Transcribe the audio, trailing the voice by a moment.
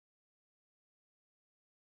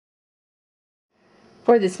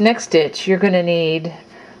For this next stitch, you're going to need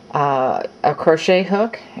a crochet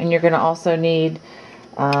hook, and you're going to also need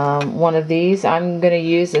one of these. I'm going to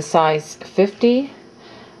use a size 50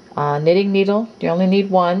 knitting needle. You only need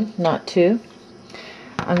one, not two.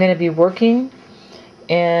 I'm going to be working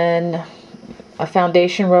in a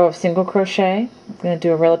foundation row of single crochet. I'm going to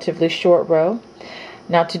do a relatively short row.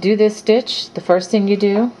 Now to do this stitch, the first thing you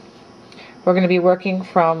do, we're going to be working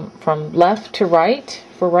from left to right.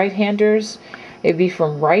 For right-handers, it'd be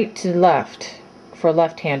from right to left for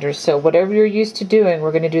left-handers. So whatever you're used to doing,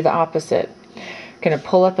 we're going to do the opposite. Going to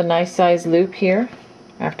pull up a nice size loop here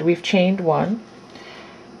after we've chained one,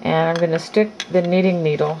 and I'm going to stick the knitting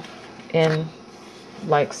needle in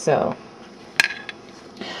like so.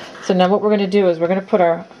 So now what we're going to do is we're going to put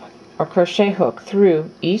our crochet hook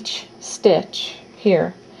through each stitch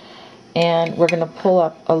here, and we're going to pull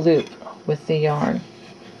up a loop with the yarn.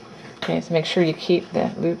 Okay, so make sure you keep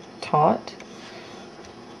the loop taut.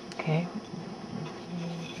 Okay,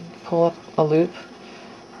 pull up a loop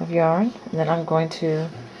of yarn, and then I'm going to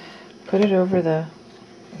put it over the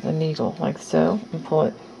needle like so and pull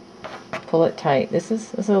it tight. This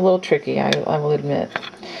is a little tricky, I will admit.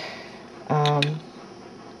 I'm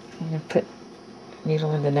going to put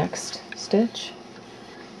needle in the next stitch,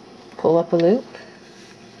 pull up a loop,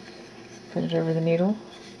 put it over the needle,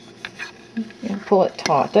 and pull it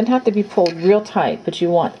taut. Doesn't have to be pulled real tight, but you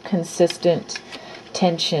want consistent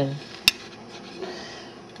tension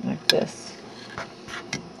like this.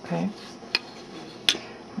 Okay,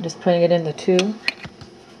 I'm just putting it in the two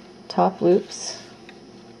top loops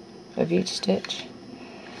of each stitch,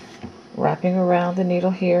 wrapping around the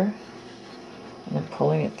needle here, and then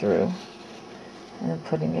pulling it through, and then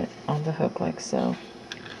putting it on the hook like so.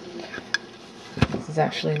 This is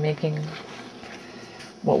actually making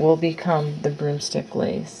what will become the broomstick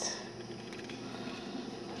lace.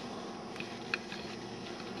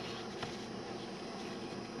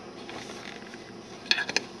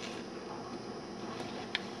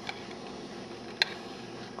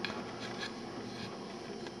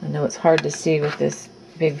 I know it's hard to see with this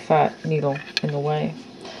big fat needle in the way.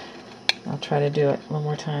 I'll try to do it one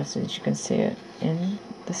more time so that you can see it. In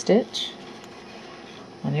the stitch,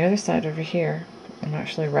 on the other side over here, I'm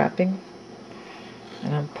actually wrapping,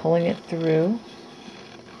 and I'm pulling it through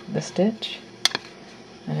the stitch,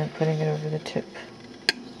 and then putting it over the tip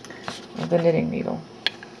of the knitting needle.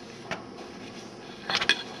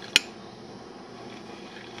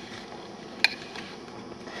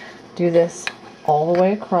 Do this all the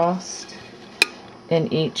way across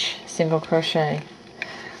in each single crochet.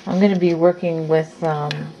 I'm going to be working with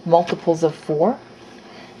multiples of 4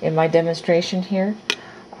 in my demonstration here.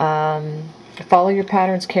 Follow your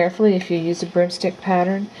patterns carefully if you use a broomstick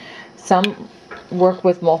pattern. Some work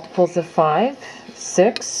with multiples of 5,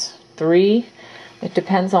 6, 3. It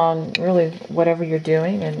depends on really whatever you're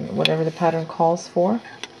doing and whatever the pattern calls for.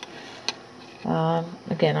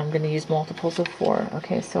 Again, I'm going to use multiples of 4.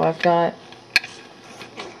 Okay, so I've got,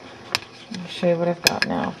 let me show you what I've got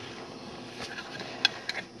now.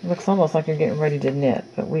 It looks almost like you're getting ready to knit,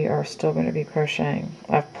 but we are still going to be crocheting.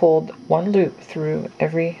 I've pulled one loop through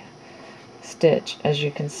every stitch, as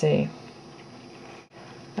you can see.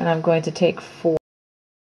 And I'm going to take 4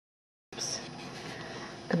 loops.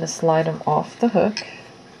 I'm going to slide them off the hook.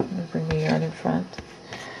 I'm going to bring the yarn in front.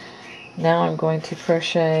 Now I'm going to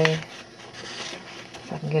crochet,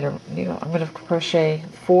 if I can get a needle, I'm going to crochet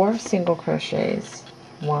 4 single crochets.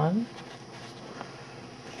 1,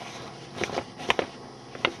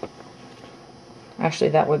 actually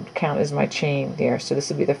that would count as my chain there, so this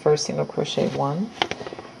would be the first single crochet. 1,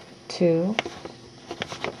 2,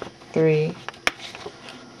 3,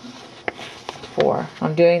 4.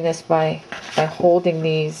 I'm doing this by holding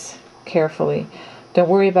these carefully. Don't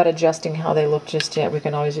worry about adjusting how they look just yet. We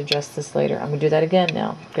can always adjust this later. I'm going to do that again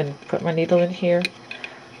now. I'm going to put my needle in here.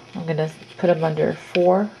 I'm going to put them under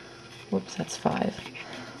 4, whoops, that's 5,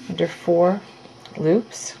 under 4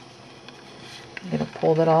 loops. I'm going to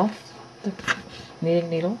pull that off the knitting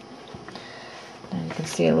needle, and you can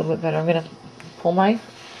see a little bit better. I'm going to pull my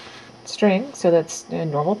string so that's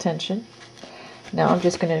in normal tension. Now I'm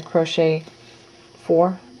just going to crochet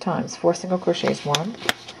 4 times, 4 single crochets. 1,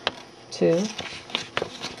 2,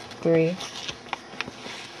 3,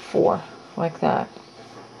 4, like that.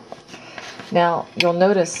 Now you'll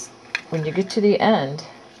notice when you get to the end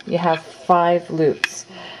you have 5 loops,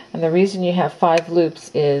 and the reason you have 5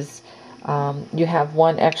 loops is you have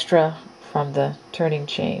 1 extra from the turning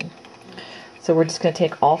chain. So we're just going to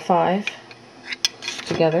take all 5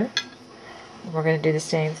 together, and we're going to do the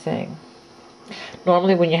same thing.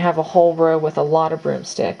 Normally when you have a whole row with a lot of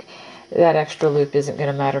broomstick, that extra loop isn't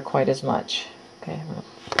going to matter quite as much. Okay, I'm going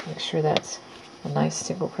to make sure that's a nice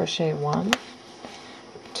single crochet. 1,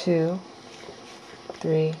 2,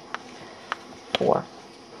 3, 4.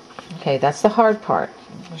 Okay, that's the hard part.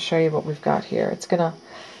 I'll show you what we've got here. It's gonna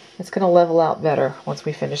level out better once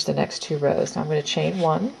we finish the next 2 rows. Now I'm going to chain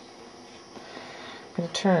 1. I'm going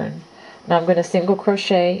to turn. Now I'm going to single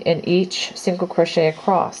crochet in each single crochet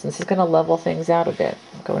across. This is going to level things out a bit.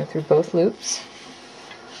 I'm going through both loops.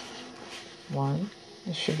 1.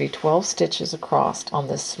 There should be 12 stitches across on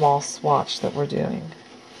this small swatch that we're doing.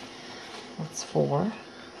 That's 4,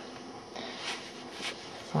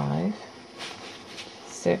 5,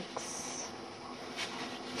 6,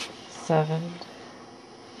 7,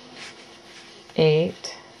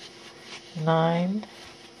 8, 9,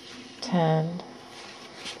 10,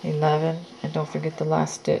 11, and don't forget the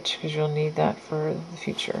last stitch because you'll need that for the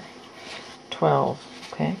future. 12.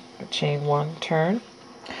 Okay, chain 1, turn.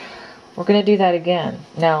 We're going to do that again.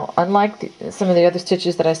 Now, unlike some of the other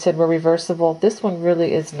stitches that I said were reversible, this one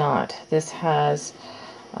really is not. This has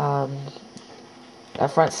a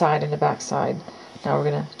front side and a back side. Now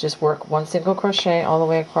we're going to just work 1 single crochet all the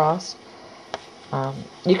way across.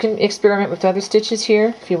 You can experiment with other stitches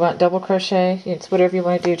here if you want double crochet. It's whatever you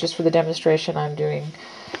want to do. Just for the demonstration, I'm doing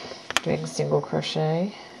single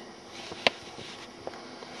crochet.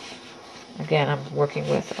 Again, I'm working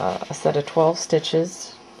with a set of 12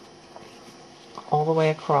 stitches all the way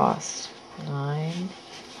across. 9,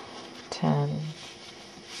 10,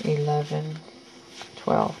 11,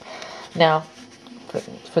 12. Now,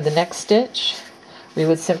 for the next stitch, we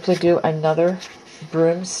would simply do another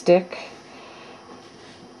broomstick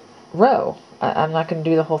row. I'm not going to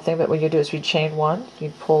do the whole thing, but what you do is you chain 1,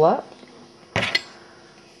 you pull up,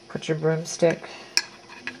 put your broomstick,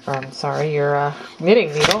 your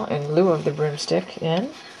knitting needle in lieu of the broomstick in,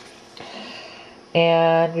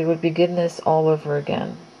 and we would begin this all over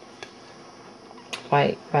again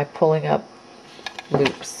by pulling up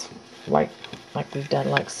loops like we've done,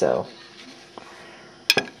 like so.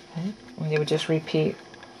 Okay. And you would just repeat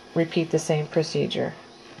the same procedure.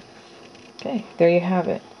 Okay, there you have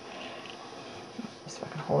it. So I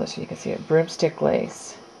can hold it so you can see it. Broomstick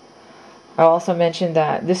lace. I also mentioned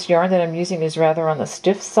that this yarn that I'm using is rather on the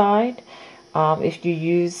stiff side. If you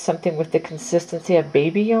use something with the consistency of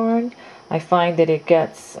baby yarn, I find that it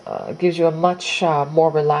gives you a much more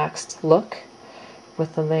relaxed look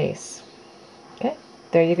with the lace. Okay,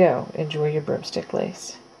 there you go. Enjoy your broomstick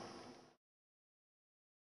lace.